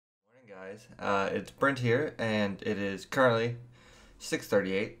Guys, it's Brent here, and it is currently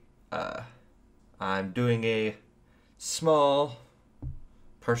 6:38. I'm doing a small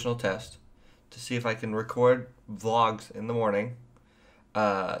personal test to see if I can record vlogs in the morning.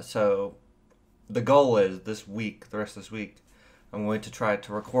 So the goal is this week, the rest of this week, I'm going to try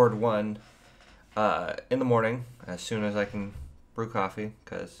to record one in the morning as soon as I can brew coffee,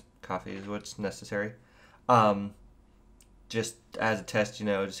 because coffee is what's necessary. Just as a test,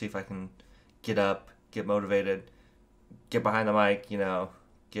 to see if I can get up, get motivated, get behind the mic,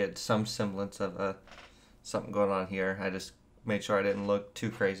 get some semblance of something going on here. I just made sure I didn't look too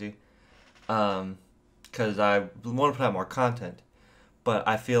crazy, because I want to put out more content, but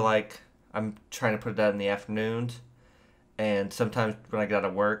I feel like I'm trying to put it out in the afternoons, and sometimes when I get out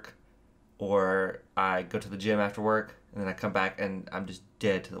of work, or I go to the gym after work, and then I come back and I'm just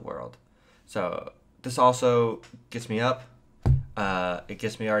dead to the world. So this also gets me up. It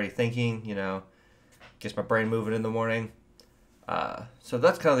gets me already thinking, gets my brain moving in the morning. So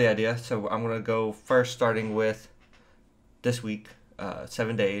that's kind of the idea. So I'm going to go first starting with this week,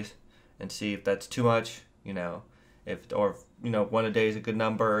 7 days, and see if that's too much, one a day is a good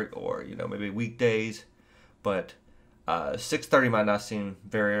number, or, maybe weekdays. But 6:30 might not seem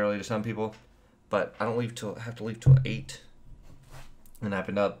very early to some people, but I have to leave till 8. And I've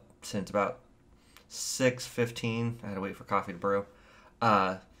been up since about 6:15. I had to wait for coffee to brew.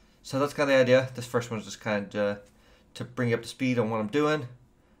 So that's kind of the idea. This first one is just kind of to bring you up to speed on what I'm doing.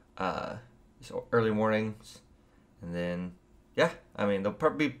 So early mornings, and then they'll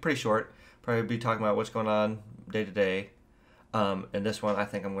probably be pretty short. Probably be talking about what's going on day to day. And this one I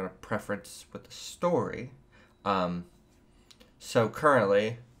think I'm going to preference with the story. So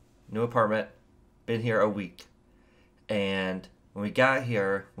currently, new apartment, been here a week, and when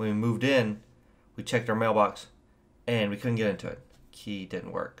we moved in, we checked our mailbox, and we couldn't get into it. Key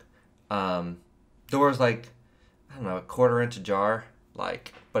didn't work. Door's like, I don't know, a 1/4 inch ajar,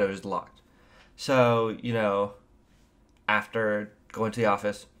 but it was locked. So, after going to the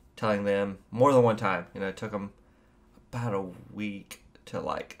office, telling them more than one time, it took them about a week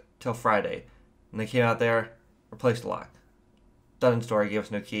till Friday. And they came out there, replaced the lock. Done story, gave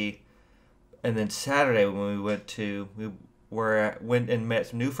us no key. And then Saturday when we went and met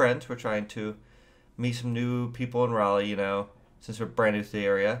some new friends. We're trying to meet some new people in Raleigh, since we're brand new to the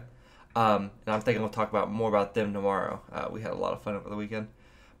area. And I'm thinking we'll talk more about them tomorrow. We had a lot of fun over the weekend.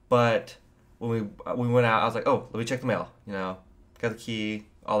 But when we went out, I was like, oh, let me check the mail. Got the key,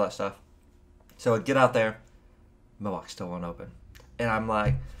 all that stuff. So I get out there, mailbox still won't open. And I'm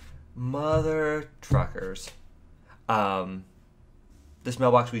like, mother truckers. This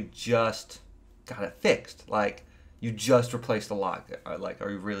mailbox, we just got it fixed. You just replaced the lock. Are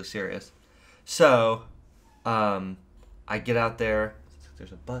you really serious? So, I get out there.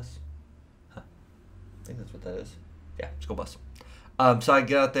 There's a bus. Huh. I think that's what that is. Yeah, school bus. So I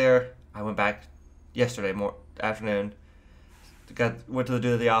get out there. I went back yesterday afternoon. Went to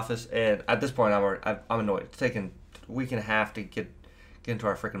the office, and at this point, I'm annoyed. It's taken a week and a half to get into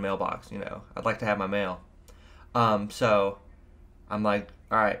our freaking mailbox. I'd like to have my mail. So I'm like,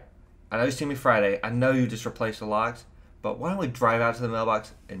 all right. I know you see me Friday. I know you just replaced the locks, but why don't we drive out to the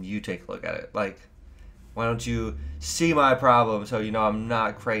mailbox and you take a look at it? Why don't you see my problem so I'm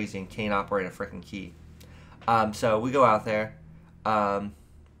not crazy and can't operate a freaking key? So we go out there,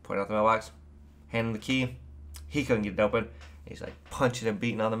 point out the mailbox, hand him the key. He couldn't get it open. He's punching and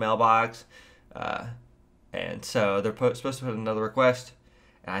beating on the mailbox. And so they're supposed to put another request.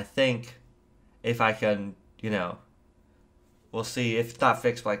 And I think if I can, we'll see. If it's not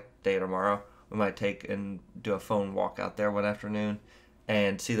fixed by day or tomorrow, we might take and do a phone walk out there one afternoon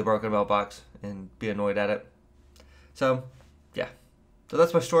and see the broken mailbox and be annoyed at it. So, yeah. So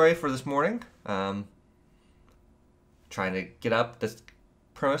that's my story for this morning. Trying to get up this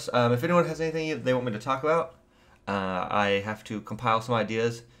premise. If anyone has anything they want me to talk about, I have to compile some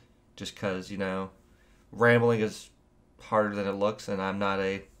ideas just because, rambling is harder than it looks, and I'm not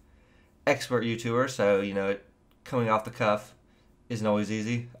a expert YouTuber, so, coming off the cuff isn't always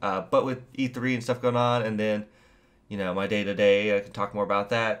easy. But with E3 and stuff going on, and then, my day-to-day, I can talk more about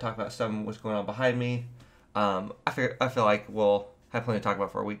that, talk about what's going on behind me. I feel like we'll have plenty to talk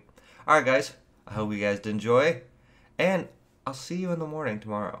about for a week. Alright, guys. I hope you guys did enjoy, and I'll see you in the morning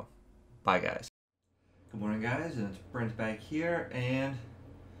tomorrow. Bye, guys. Good morning, guys, and it's Brent back here, and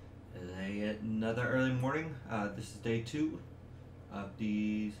another early morning. This is day 2 of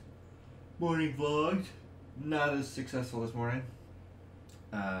these morning vlogs. Not as successful this morning.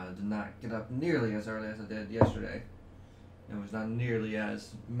 Did not get up nearly as early as I did yesterday. And was not nearly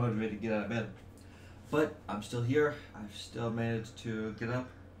as motivated to get out of bed. But I'm still here. I've still managed to get up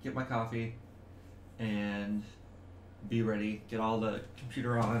get my coffee, and be ready, get all the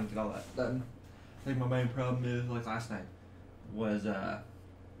computer on, get all that done. I think my main problem is, like last night, was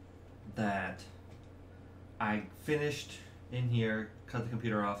that I finished in here, cut the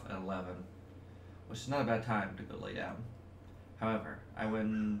computer off at 11, which is not a bad time to go lay down. However, I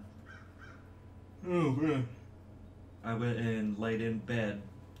went and laid in bed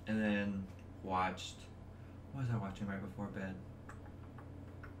and then watched, what was I watching right before bed?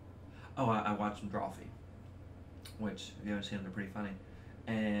 Oh, I watched some Drawfee, which, if you haven't seen them, they're pretty funny.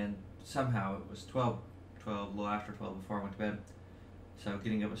 And somehow it was 12, a little after 12 before I went to bed. So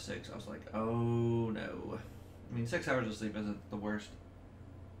getting up at 6, I was like, oh no. I mean, 6 hours of sleep isn't the worst.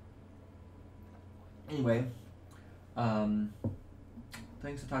 Anyway,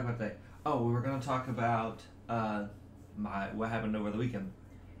 things to talk about today. Oh, we were going to talk about what happened over the weekend.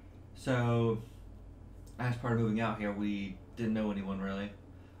 So, as part of moving out here, we didn't know anyone really.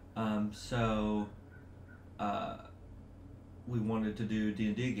 We wanted to do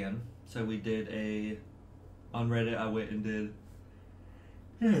D&D again. So we did on Reddit, I went and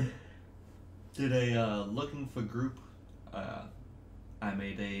did a looking for group. I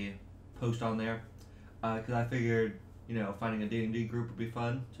made a post on there because I figured, finding a D&D group would be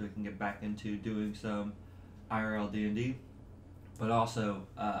fun, so we can get back into doing some IRL D&D, but also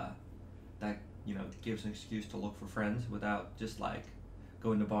that gives an excuse to look for friends without just like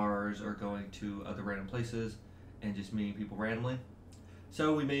going to bars or going to other random places and just meeting people randomly.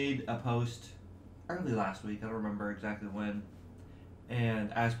 So we made a post early last week, I don't remember exactly when,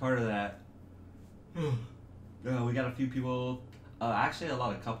 and as part of that, we got a few people, actually a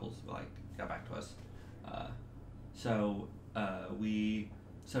lot of couples got back to us. So we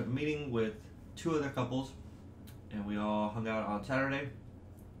set up a meeting with 2 other couples, and we all hung out on Saturday.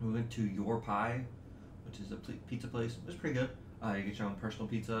 We went to Your Pie, which is a pizza place. It was pretty good. You get your own personal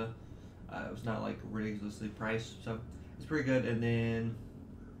pizza. It was not like ridiculously priced, so it's pretty good. And then,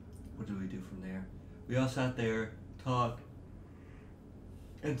 what did we do from there? We all sat there, talked,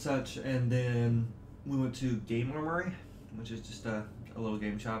 and such, and then we went to Game Armory, which is just a little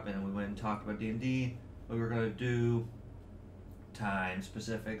game shop, and we went and talked about D&D, what we were going to do, time,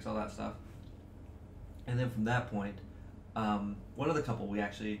 specifics, all that stuff. And then from that point, one of the couple we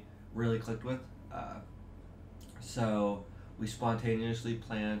actually really clicked with, so we spontaneously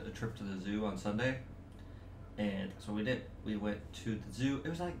planned a trip to the zoo on Sunday, and that's what we did. We went to the zoo. It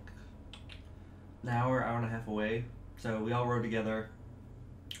was like an hour and a half away, so we all rode together.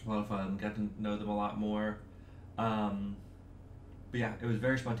 A lot of fun, got to know them a lot more. But yeah, it was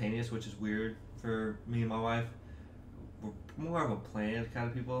very spontaneous, which is weird for me and my wife. We're more of a planned kind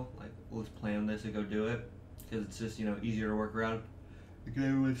of people. Like, let's plan this and go do it, because it's just, easier to work around. We get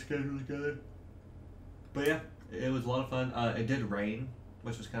everyone's schedule together. But yeah, it was a lot of fun. It did rain,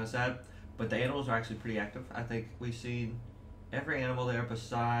 which was kind of sad, but the animals are actually pretty active. I think we've seen every animal there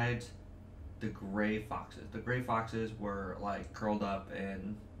besides the gray foxes. The gray foxes were like curled up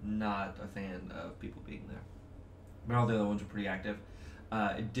and not a fan of people being there. But all the other ones were pretty active.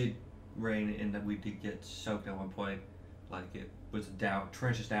 It did rain and that we did get soaked at one point. Like, it was a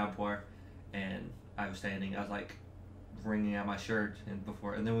trenches downpour, and I was like wringing out my shirt and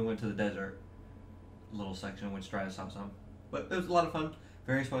then we went to the desert little section, which tried to stop some. But it was a lot of fun,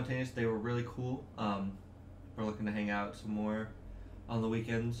 very spontaneous. They were really cool. We're looking to hang out some more on the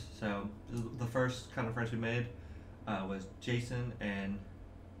weekends. So the first kind of friends we made was Jason and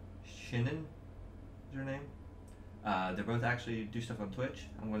Shannon is her name. They both actually do stuff on Twitch.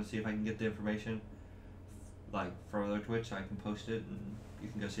 I'm going to see if I can get the information from their Twitch so I can post it and you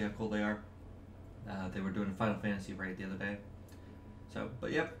can go see how cool they are. They were doing a Final Fantasy raid the other day. So,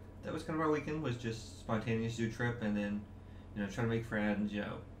 but yep, that was kind of our weekend, was just spontaneous zoo trip, and then, trying to make friends,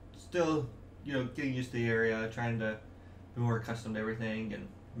 still, getting used to the area, trying to be more accustomed to everything and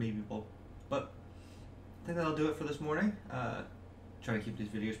meet people. But I think that'll do it for this morning. Try to keep these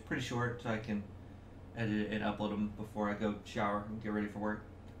videos pretty short so I can edit and upload them before I go shower and get ready for work.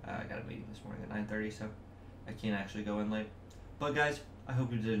 I got a meeting this morning at 9:30, so I can't actually go in late. But guys, I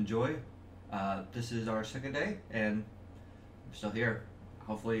hope you did enjoy. This is our second day, and I'm still here.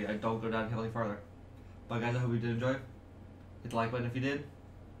 Hopefully I don't go downhill any farther. But guys, I hope you did enjoy. Hit the like button if you did.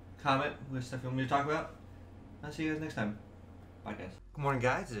 Comment with stuff you want me to talk about. I'll see you guys next time. Bye guys. Good morning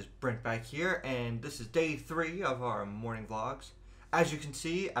guys, it is Brent back here, and this is day 3 of our morning vlogs. As you can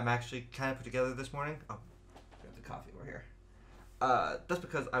see, I'm actually kind of put together this morning. Oh, got the coffee over here. That's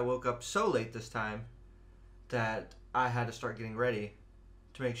because I woke up so late this time that I had to start getting ready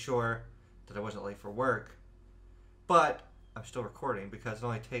to make sure that I wasn't late for work. But I'm still recording because it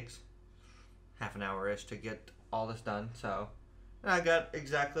only takes half an hour-ish to get all this done. So, And I got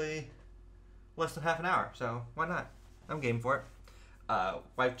exactly less than half an hour, so why not? I'm game for it.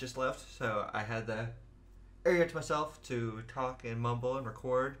 Wife just left, so I had the area to myself to talk and mumble and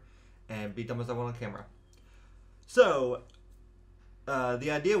record and be dumb as I want on camera. So,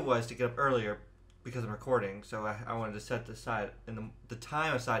 the idea was to get up earlier because I'm recording, so I wanted to set the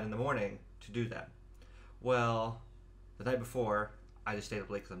time aside in the morning to do that. Well, the night before, I just stayed up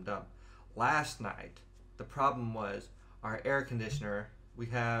late because I'm dumb. Last night, the problem was our air conditioner. We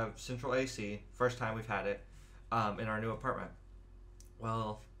have central AC, first time we've had it, in our new apartment.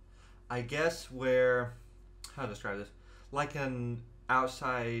 Well, I guess how to describe this? Like an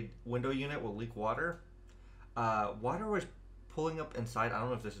outside window unit will leak water. Water was pulling up inside. I don't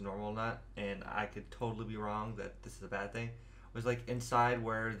know if this is normal or not, and I could totally be wrong that this is a bad thing. It was like inside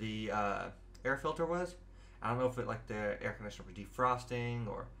where the air filter was. I don't know if the air conditioner was defrosting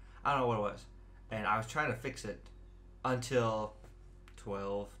or I don't know what it was. And I was trying to fix it until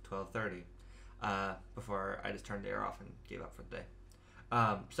 12:30 before I just turned the air off and gave up for the day.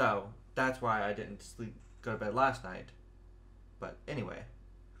 So that's why I didn't go to bed last night. But anyway,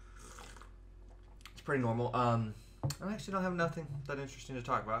 it's pretty normal. I actually don't have nothing that interesting to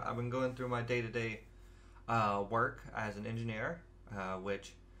talk about. I've been going through my day-to-day work as an engineer,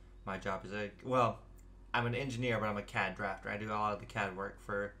 which my job is I'm an engineer, but I'm a CAD drafter. I do a lot of the CAD work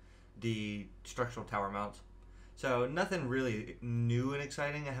for the structural tower mounts. So nothing really new and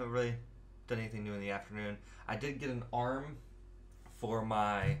exciting. I haven't really done anything new in the afternoon. I did get an arm for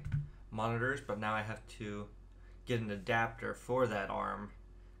my monitors, but now I have to get an adapter for that arm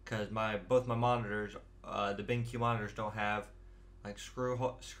because both my monitors, the BenQ monitors, don't have like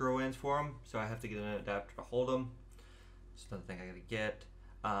screw ins for them, so I have to get an adapter to hold them. It's another thing I gotta get.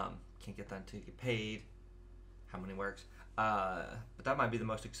 Can't get that until you get paid. How many works? But that might be the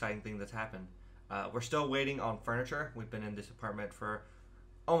most exciting thing that's happened. We're still waiting on furniture. We've been in this apartment for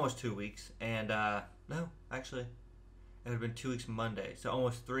almost 2 weeks, and no, actually, it would have been 2 weeks Monday, so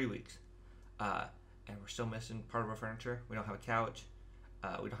almost 3 weeks. And we're still missing part of our furniture. We don't have a couch.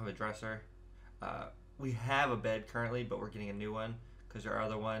 We don't have a dresser. We have a bed currently, but we're getting a new one because our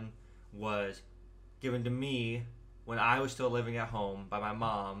other one was given to me when I was still living at home by my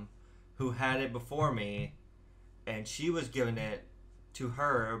mom, who had it before me, and she was given it to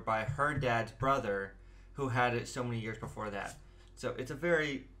her by her dad's brother, who had it so many years before that. So it's a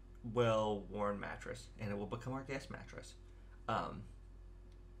very well-worn mattress, and it will become our guest mattress.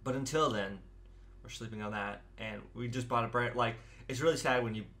 But until then, we're sleeping on that, and we just bought it's really sad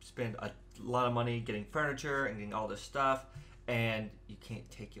when you spend a lot of money getting furniture and getting all this stuff, and you can't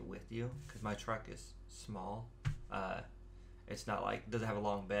take it with you because my truck is small. It's not doesn't have a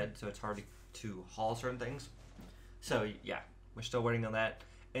long bed, so it's hard to haul certain things. So yeah, we're still waiting on that.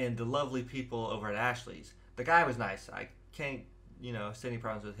 And the lovely people over at Ashley's, the guy was nice. I can't, see any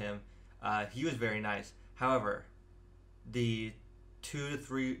problems with him. He was very nice. However, the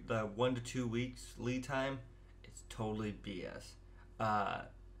 1 to 2 weeks lead time, it's totally BS.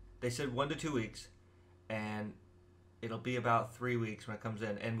 They said 1 to 2 weeks, and it'll be about 3 weeks when it comes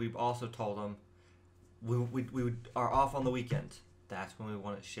in. And we've also told them we are off on the weekends. That's when we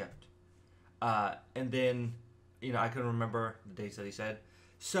want it shipped. And then, I couldn't remember the dates that he said.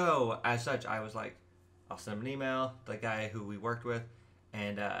 So, as such, I was like, I'll send him an email, the guy who we worked with,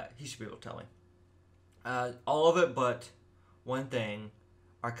 and he should be able to tell me. All of it but one thing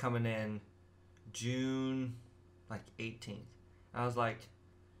are coming in June 18th. And I was like,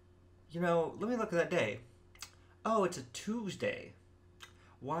 let me look at that day. Oh, it's a Tuesday.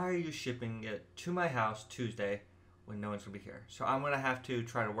 Why are you shipping it to my house Tuesday when no one's going to be here? So I'm going to have to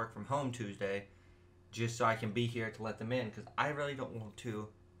try to work from home Tuesday just so I can be here to let them in, because I really don't want to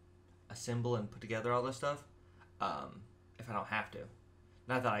assemble and put together all this stuff if I don't have to.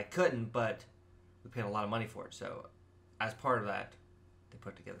 Not that I couldn't, but we paid a lot of money for it. So as part of that, they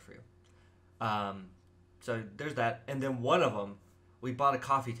put it together for you. So there's that. And then one of them, we bought a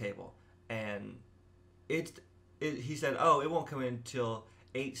coffee table, and he said, oh, it won't come in until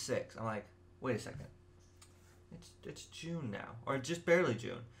 8/6. I'm like, wait a second. It's June now, or just barely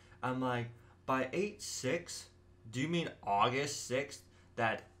June. I'm like, by 8/6, do you mean August 6th?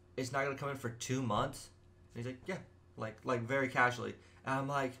 That it's not gonna come in for 2 months? And he's like, yeah, like very casually. And I'm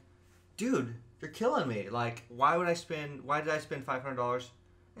like, dude, you're killing me. Like, why did I spend $500?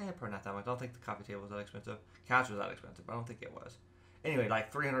 Probably not that much. I don't think the coffee table was that expensive. Couch was that expensive, but I don't think it was. Anyway,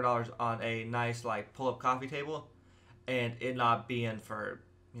 $300 on a nice pull-up coffee table, and it not being for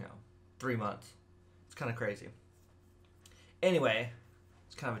 3 months. It's kind of crazy. Anyway,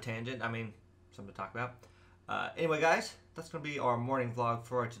 it's kind of a tangent. I mean, something to talk about. Anyway, guys, that's going to be our morning vlog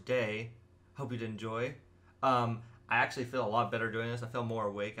for today. Hope you did enjoy. I I actually feel a lot better doing this. I feel more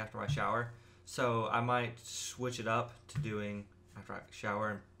awake after my shower. So I might switch it up to doing after I shower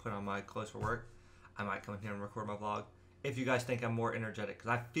and put on my clothes for work. I might come in here and record my vlog. If you guys think I'm more energetic, because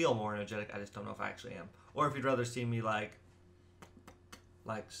I feel more energetic, I just don't know if I actually am. Or if you'd rather see me like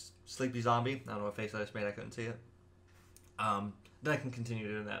sleepy zombie. I don't know what face I just made. I couldn't see it. Then I can continue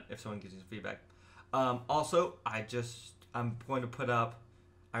doing that if someone gives me some feedback. Also, I'm going to put up,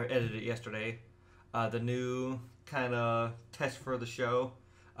 I edited it yesterday, the new kind of test for the show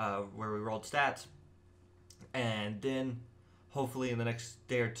where we rolled stats. And then hopefully in the next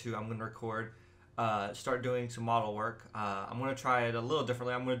day or two, I'm going to record, start doing some model work. I'm going to try it a little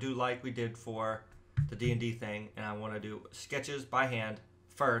differently. I'm going to do like we did for the D&D thing, and I want to do sketches by hand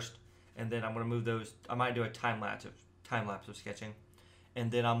first, and then I'm going to move those. I might do a time lapse of sketching,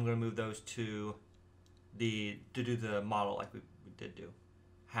 and then I'm going to move those to do the model like we did do.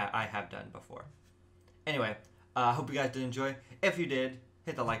 I have done before. Anyway, I hope you guys did enjoy. If you did,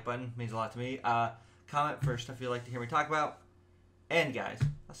 hit the like button. It means a lot to me. Comment for stuff you'd like to hear me talk about. And guys,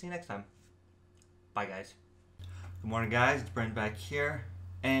 I'll see you next time. Bye guys. Good morning guys, it's Brent back here.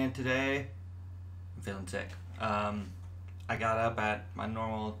 And today, I'm feeling sick. I got up at my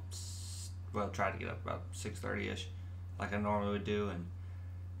normal, tried to get up about 6:30ish, like I normally would do, and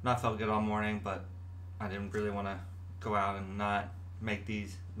not felt good all morning, but I didn't really want to go out and not make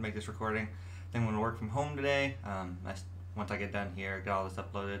this recording. I think I'm going to work from home today. Once I get done here, get all this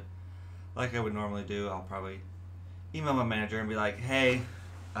uploaded, like I would normally do, I'll probably email my manager and be like, hey,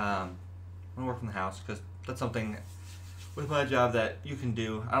 I'm going to work from the house, because that's something with my job that you can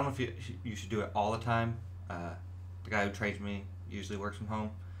do. I don't know if you should do it all the time. The guy who trains me usually works from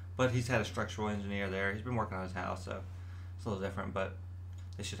home, but he's had a structural engineer there. He's been working on his house, so it's a little different, but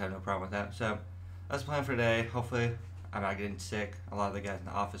they should have no problem with that. So that's the plan for today. Hopefully I'm not getting sick. A lot of the guys in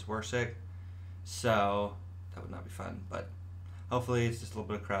the office were sick, so that would not be fun, but hopefully it's just a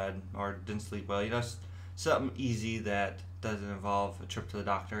little bit of crud or didn't sleep well. You know, something easy that doesn't involve a trip to the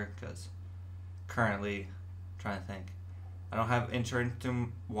doctor, because currently, I'm trying to think, I don't have insurance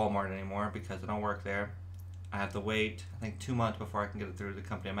to Walmart anymore because I don't work there. I have to wait, I think, 2 months before I can get it through the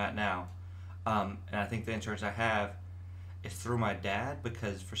company I'm at now. And I think the insurance I have is through my dad,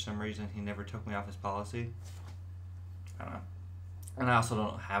 because for some reason he never took me off his policy. I don't know. And I also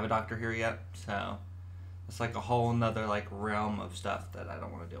don't have a doctor here yet, so it's like a whole nother realm of stuff that I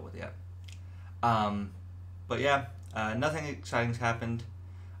don't want to deal with yet. But yeah, nothing exciting's happened.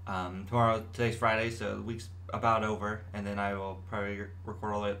 Today's Friday, so the week's about over, and then I will probably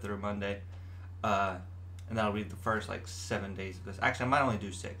record all the way up through Monday. And that'll be the first 7 days of this. Actually, I might only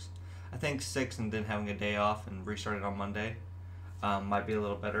do 6. I think 6, and then having a day off and restart it on Monday might be a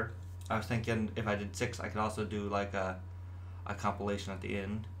little better. I was thinking if I did 6, I could also do a compilation at the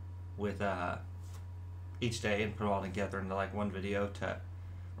end with each day and put it all together into one video to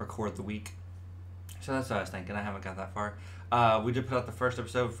record the week. So that's what I was thinking. I haven't got that far. We did put out the first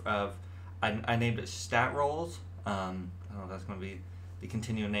episode of, I named it Stat Rolls. I don't know if that's going to be the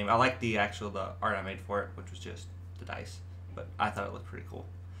continuing name. I like the art I made for it, which was just the dice, but I thought it looked pretty cool.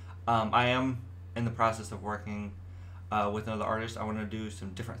 I am in the process of working with another artist. I want to do some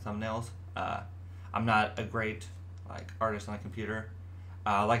different thumbnails. I'm not a great artist on a computer.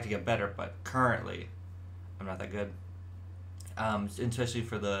 I like to get better, but currently I'm not that good. Especially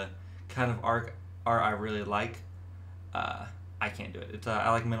for the kind of art I really like, I can't do it. I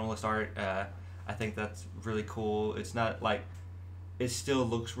like minimalist art. I think that's really cool. It's not it still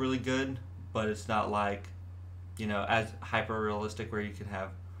looks really good, but it's not as hyper realistic where you can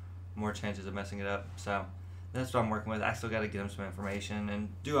have more chances of messing it up. So that's what I'm working with. I still got to get him some information and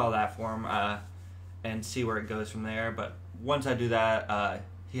do all that for him, and see where it goes from there. But once I do that,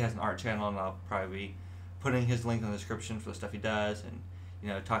 he has an art channel, and I'll probably be putting his link in the description for the stuff he does,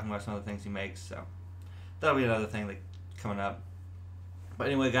 and talking about some of the things he makes. So that'll be another thing coming up. But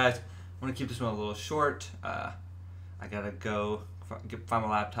anyway, guys, I'm gonna keep this one a little short. I gotta go find my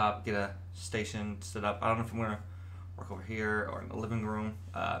laptop, get a station set up. I don't know if I'm gonna work over here or in the living room.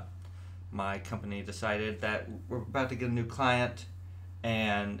 My company decided that we're about to get a new client,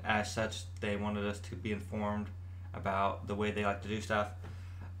 and as such, they wanted us to be informed about the way they like to do stuff,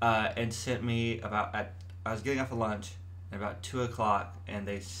 and sent me I was getting off of lunch at about 2 o'clock, and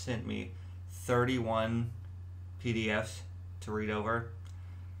they sent me 31 PDFs to read over.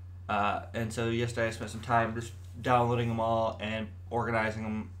 And so yesterday I spent some time just downloading them all and organizing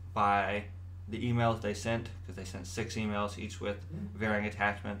them by the emails they sent, because they sent 6 emails, each with varying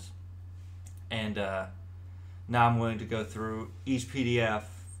attachments. And now I'm going to go through each PDF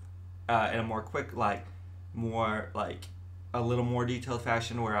in a more quick, a little more detailed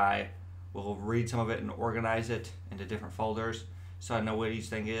fashion, where I will read some of it and organize it into different folders so I know what each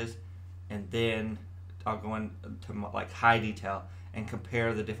thing is, and then I'll go into like high detail and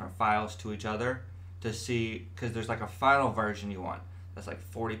compare the different files to each other to see, because there's like a final version you want that's like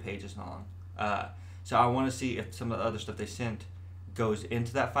 40 pages long. So I want to see if some of the other stuff they sent goes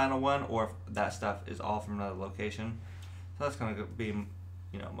into that final one, or if that stuff is all from another location. So that's going to be,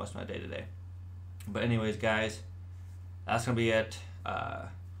 you know, most of my day today. But anyways, guys, that's going to be it.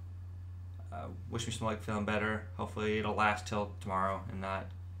 Wish me some luck feeling better. Hopefully it'll last till tomorrow and not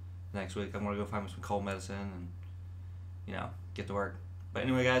next week. I'm going to go find some cold medicine and, you know, get to work. But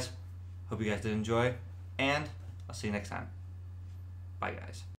anyway, guys, hope you guys did enjoy, and I'll see you next time. Bye,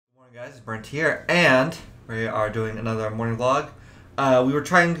 guys. Good morning, guys. It's Brent here, and we are doing another morning vlog. We were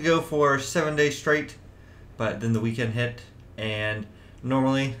trying to go for 7 days straight, but then the weekend hit, and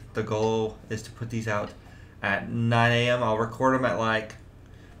normally the goal is to put these out at 9 a.m. I'll record them at like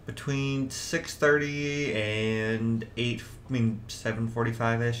between 6:30 and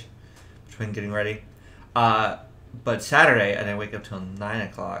 7:45-ish, between getting ready. But Saturday I didn't wake up till 9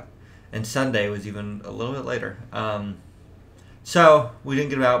 o'clock, and Sunday was even a little bit later. So we didn't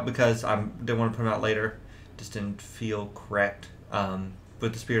get them out because I didn't want to put them out later. Just didn't feel correct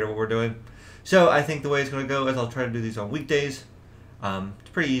with the spirit of what we're doing. So I think the way it's going to go is I'll try to do these on weekdays. It's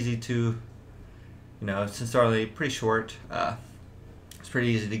pretty easy to, you know, since they're only pretty short, it's pretty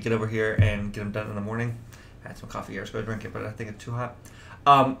easy to get over here and get them done in the morning. I had some coffee here, so I drink it, but I think it's too hot.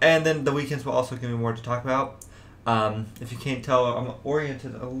 And then the weekends will also give me more to talk about. If you can't tell, I'm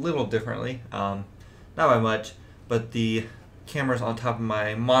oriented a little differently, not by much, but the camera's on top of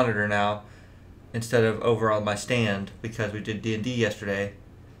my monitor now instead of over on my stand, because we did D&D yesterday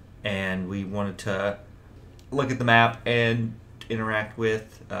and we wanted to look at the map and interact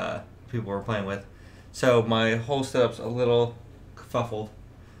with people we're playing with. So my whole setup's a little kerfuffled.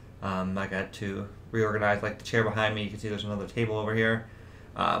 I got to reorganize, like the chair behind me. You can see there's another table over here.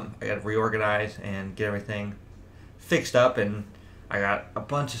 I got to reorganize and get everything fixed up, and I got a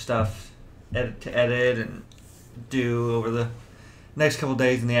bunch of stuff to edit and do over the next couple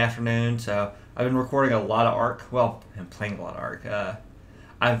days in the afternoon. So I've been recording a lot of Ark. Well, I'm playing a lot of Ark.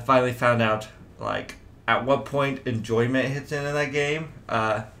 I finally found out like at what point enjoyment hits in that game.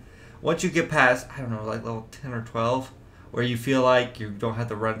 Once you get past, I don't know, like level 10 or 12, where you feel like you don't have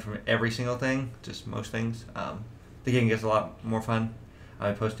to run from every single thing, just most things, the game gets a lot more fun.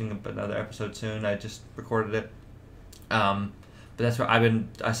 I'll be posting another episode soon. I just recorded it. But that's what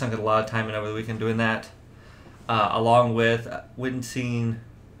I sunk a lot of time in over the weekend doing that. Along with went and seen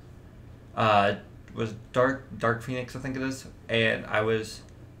was Dark Phoenix, I think it is, and I was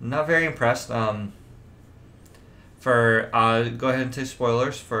not very impressed. Go ahead and say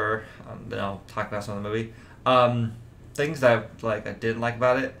spoilers for then I'll talk about some of the movie. Things that I didn't like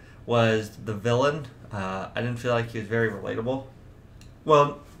about it was the villain. I didn't feel like he was very relatable.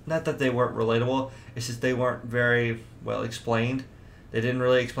 Well, not that they weren't relatable, it's just they weren't very well explained. They didn't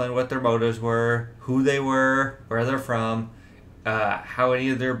really explain what their motives were, who they were, where they're from, how any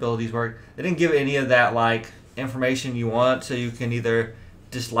of their abilities work. They didn't give any of that information you want, so you can either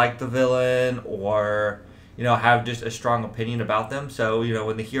dislike the villain or, you know, have just a strong opinion about them. So, you know,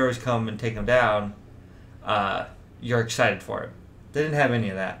 when the heroes come and take them down, you're excited for it. They didn't have any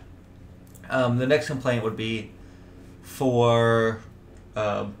of that. The next complaint would be for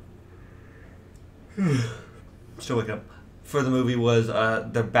still waking up. For the movie was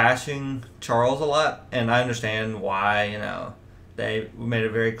they're bashing Charles a lot, and I understand why. You know, they made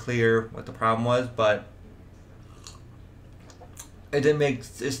it very clear what the problem was, but it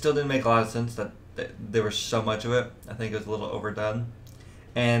still didn't make a lot of sense that there was so much of it. I think it was a little overdone,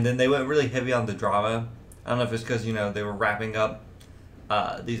 and then they went really heavy on the drama. I don't know if it's because, you know, they were wrapping up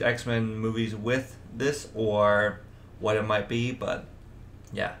these X-Men movies with this, or what it might be, but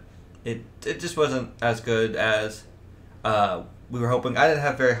yeah, it just wasn't as good as we were hoping. I didn't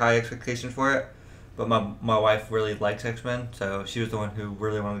have very high expectations for it, but my wife really likes X-Men, so she was the one who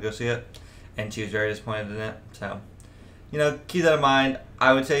really wanted to go see it, and she was very disappointed in it. So, you know, keep that in mind.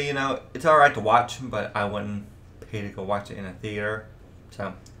 I would say, you know, it's alright to watch, but I wouldn't pay to go watch it in a theater.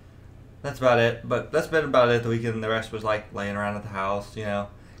 So that's about it. But that's been about it the weekend. The rest was laying around at the house, you know,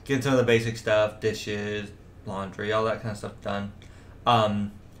 getting some of the basic stuff, dishes, laundry, all that kind of stuff done.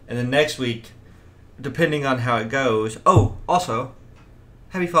 And then next week, depending on how it goes. Oh, also,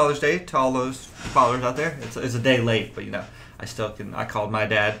 happy Father's Day to all those fathers out there. It's a day late, but, you know, I called my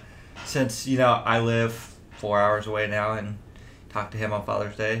dad, since, you know, I live 4 hours away now, and talked to him on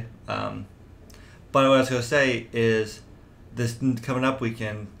Father's Day. But what I was going to say is, this coming up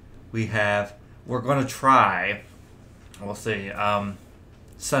weekend, we're going to try, we'll see,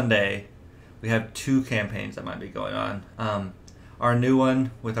 Sunday, we have 2 campaigns that might be going on. Our new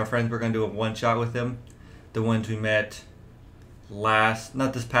one with our friends, we're going to do a one-shot with them. The ones we met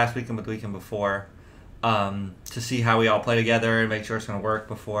not this past weekend, but the weekend before, to see how we all play together and make sure it's going to work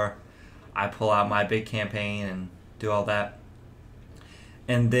before I pull out my big campaign and do all that.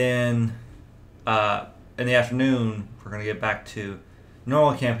 And then in the afternoon, we're going to get back to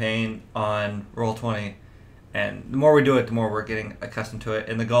normal campaign on Roll20. And the more we do it, the more we're getting accustomed to it.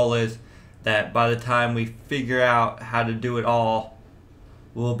 And the goal is that by the time we figure out how to do it all,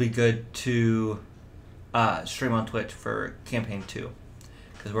 we'll be good to stream on Twitch for campaign 2.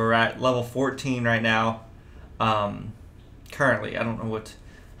 Because we're at level 14 right now. Currently, I don't know what,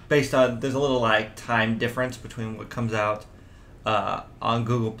 based on, there's a little like time difference between what comes out on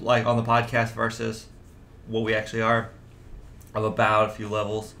Google, like on the podcast versus what we actually are, of about a few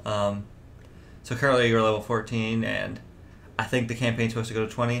levels. So currently you're level 14, and I think the campaign's supposed to go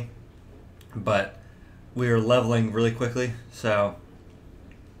to 20, but we're leveling really quickly, so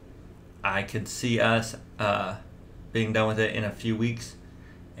I could see us being done with it in a few weeks,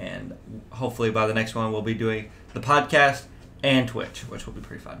 and hopefully by the next one we'll be doing the podcast and Twitch, which will be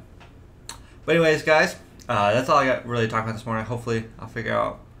pretty fun. But anyways, guys, that's all I got really to talk about this morning. Hopefully I'll figure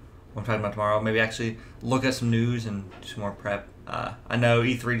out what I'm talking about tomorrow. Maybe actually look at some news and do some more prep. I know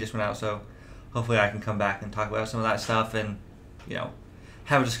E3 just went out, so hopefully I can come back and talk about some of that stuff and, you know,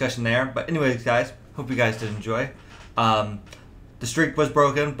 have a discussion there. But anyways, guys, hope you guys did enjoy. The streak was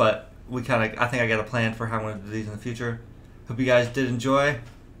broken, but I think I got a plan for how I'm going to do these in the future. Hope you guys did enjoy,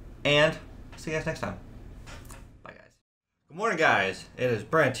 and see you guys next time. Bye, guys. Good morning, guys. It is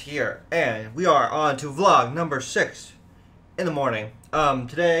Brent here, and we are on to vlog number 6 in the morning.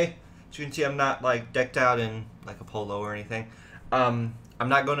 Today, as you can see, I'm not like decked out in like a polo or anything. I'm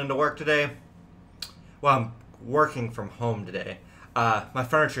not going into work today. Well, I'm working from home today. My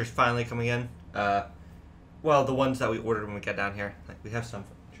furniture is finally coming in. Well, the ones that we ordered when we got down here. Like, we have some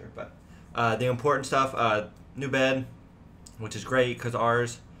furniture, but the important stuff, new bed, which is great because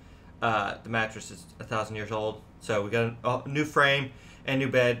ours, the mattress is 1,000 years old. So we got a new frame and new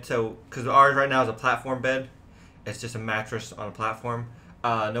bed. So, because ours right now is a platform bed. It's just a mattress on a platform.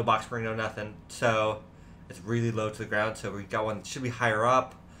 No box spring, no nothing. So it's really low to the ground. So we got one that should be higher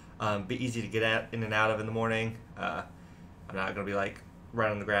up. Be easy to get in and out of in the morning. I'm not going to be like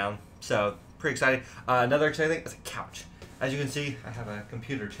right on the ground. So pretty exciting. Another exciting thing is a couch. As you can see, I have a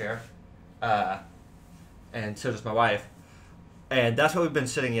computer chair. And so does my wife. And that's what we've been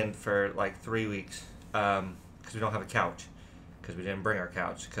sitting in for like 3 weeks. Because we don't have a couch. Because we didn't bring our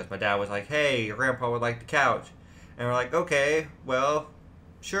couch. Because my dad was like, hey, your grandpa would like the couch. And we're like, okay, well,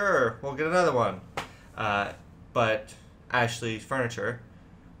 sure, we'll get another one. But Ashley's Furniture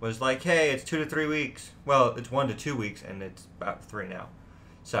was like, hey, it's 2 to 3 weeks. Well, it's 1 to 2 weeks, and it's about 3 now.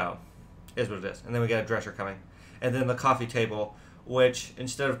 So, is what it is. And then we got a dresser coming. And then the coffee table, which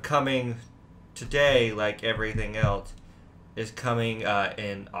instead of coming today like everything else, is coming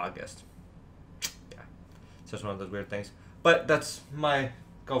in August. Yeah. So it's one of those weird things. But that's my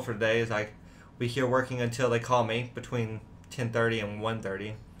goal for today, is like, be here working until they call me between 10:30 and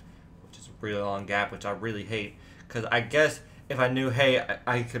 1:30, which is a really long gap, which I really hate. Because I guess if I knew, hey,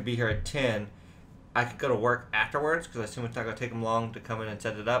 I could be here at 10, I could go to work afterwards, because I assume it's not going to take them long to come in and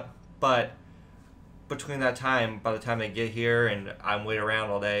set it up. But between that time, by the time they get here and I'm waiting around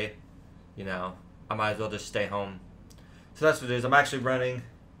all day, you know, I might as well just stay home. So that's what it is. I'm actually running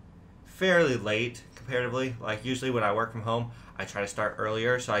fairly late comparatively. Like, usually when I work from home, I try to start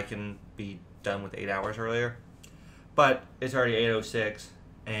earlier so I can be done with 8 hours earlier. But it's already 8:06,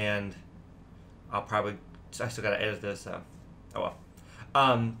 and I still got to edit this, so oh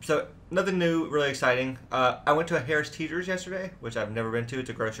well. So nothing new, really exciting. I went to a Harris Teeter's yesterday, which I've never been to. It's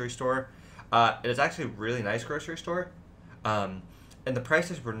a grocery store. It is actually a really nice grocery store. And the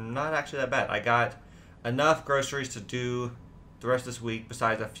prices were not actually that bad. I got enough groceries to do the rest of this week,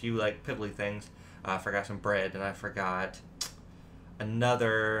 besides a few like piddly things. I forgot some bread, and I forgot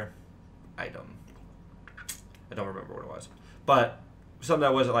another item. I don't remember what it was, but something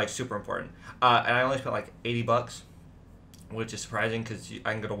that wasn't like super important. And I only spent like $80, which is surprising because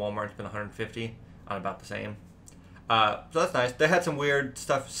I can go to Walmart and spend $150 on about the same. So that's nice. They had some weird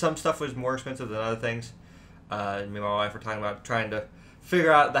stuff. Some stuff was more expensive than other things. Me and my wife were talking about trying to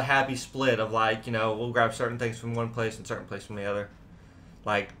figure out the happy split of, like, you know, we'll grab certain things from one place and certain place from the other.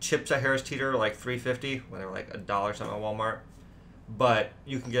 Like chips at Harris Teeter are like $3.50 when they're like $1 something at Walmart. But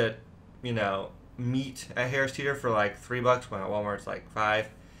you can get, you know, meat at Harris Teeter for like $3 when at Walmart it's like $5.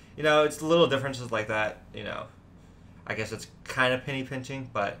 You know, it's little differences like that. You know, I guess it's kind of penny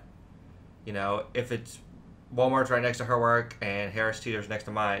pinching, but, you know, if it's Walmart's right next to her work and Harris Teeter's next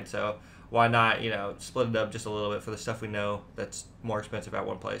to mine, so why not, split it up just a little bit for the stuff we know that's more expensive at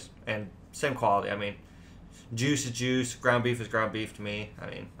one place. And same quality. I mean, juice is juice. Ground beef is ground beef to me. I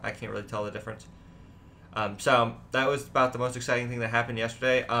mean, I can't really tell the difference. So that was about the most exciting thing that happened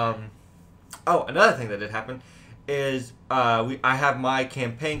yesterday. Another thing that did happen is I have my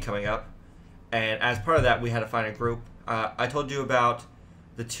campaign coming up. And as part of that, we had to find a group. I told you about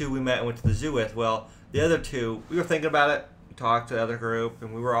the 2 we met and went to the zoo with. Well, the other 2, we were thinking about it. We talked to the other group,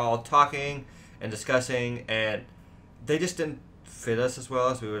 and we were all talking and discussing, and they just didn't fit us as well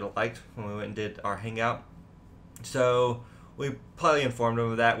as we would have liked when we went and did our hangout. So we politely informed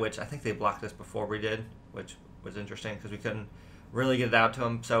them of that, which I think they blocked us before we did, which was interesting because we couldn't really get it out to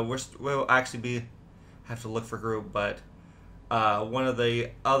them. So we'll actually have to look for a group, but one of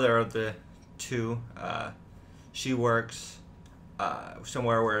the other of the 2, she works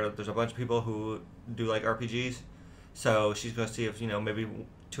somewhere where there's a bunch of people who do like RPGs, so she's going to see if maybe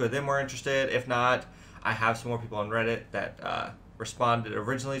 2 of them were interested. If not, I have some more people on Reddit that responded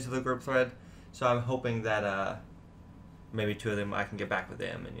originally to the group thread, so I'm hoping that maybe 2 of them I can get back with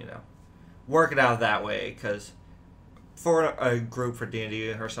them and work it out that way, because for a group for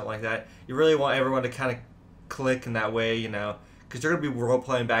D&D or something like that, you really want everyone to kind of click in that way, because they're going to be role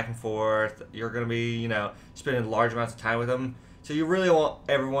playing back and forth. You're going to be, spending large amounts of time with them. So you really want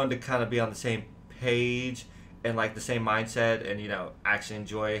everyone to kind of be on the same page and like the same mindset, and actually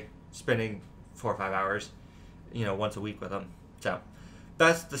enjoy spending 4 or 5 hours, once a week with them. So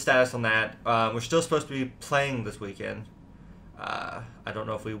that's the status on that. We're still supposed to be playing this weekend. I don't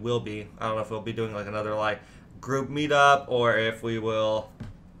know if we will be. I don't know if we'll be doing like another group meetup, or if we will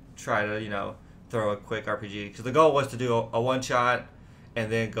try to throw a quick RPG, because the goal was to do a one-shot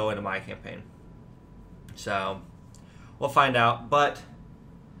and then go into my campaign. So we'll find out, but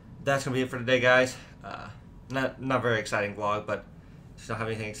that's gonna be it for today, guys. Not very exciting vlog, but just don't have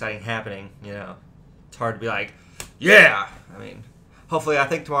anything exciting happening. It's hard to be like, yeah. I mean, hopefully, I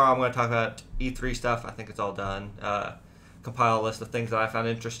think tomorrow I'm going to talk about E3 stuff. I think it's all done. Compile a list of things that I found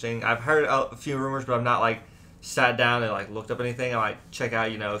interesting. I've heard a few rumors, but I'm not sat down and looked up anything. I might check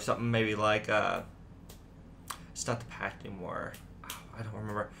out something maybe it's not the patch anymore. I don't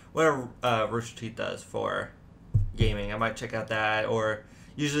remember. Whatever Rooster Teeth does for gaming, I might check out that. Or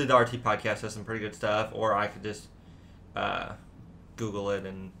usually the RT podcast has some pretty good stuff. Or I could just Google it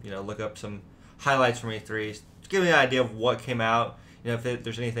and look up some highlights from E3 to give me an idea of what came out. If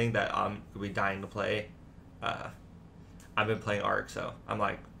there's anything that I'm gonna be dying to play. I've been playing Ark, so I'm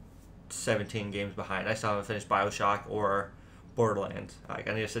 17 games behind. I still haven't finished BioShock or Borderlands. I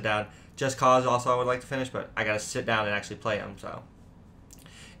need to sit down. Just Cause also I would like to finish, but I gotta sit down and actually play them. So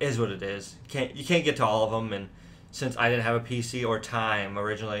it is what it is. You can't get to all of them, and since I didn't have a PC or time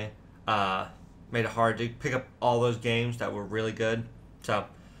originally, made it hard to pick up all those games that were really good. So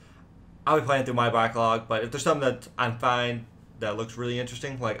I'll be playing through my backlog. But if there's something that I'm fine that looks really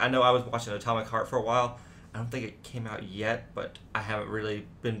interesting, I know I was watching Atomic Heart for a while. I don't think it came out yet, but I haven't really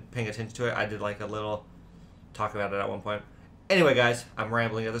been paying attention to it. I did a little talk about it at one point. Anyway, guys, I'm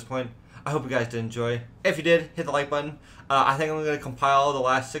rambling at this point. I hope you guys did enjoy. If you did, hit the like button. I think I'm going to compile the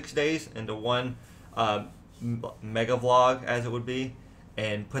last 6 days into one mega vlog, as it would be,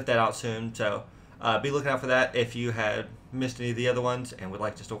 and put that out soon. So be looking out for that if you had missed any of the other ones and would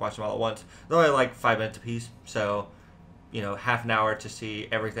like just to watch them all at once. They're only 5 minutes a piece, so half an hour to see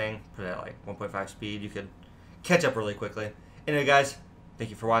everything. Put it at 1.5 speed. You could catch up really quickly. Anyway, guys,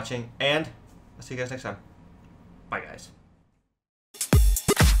 thank you for watching, and I'll see you guys next time. Bye, guys.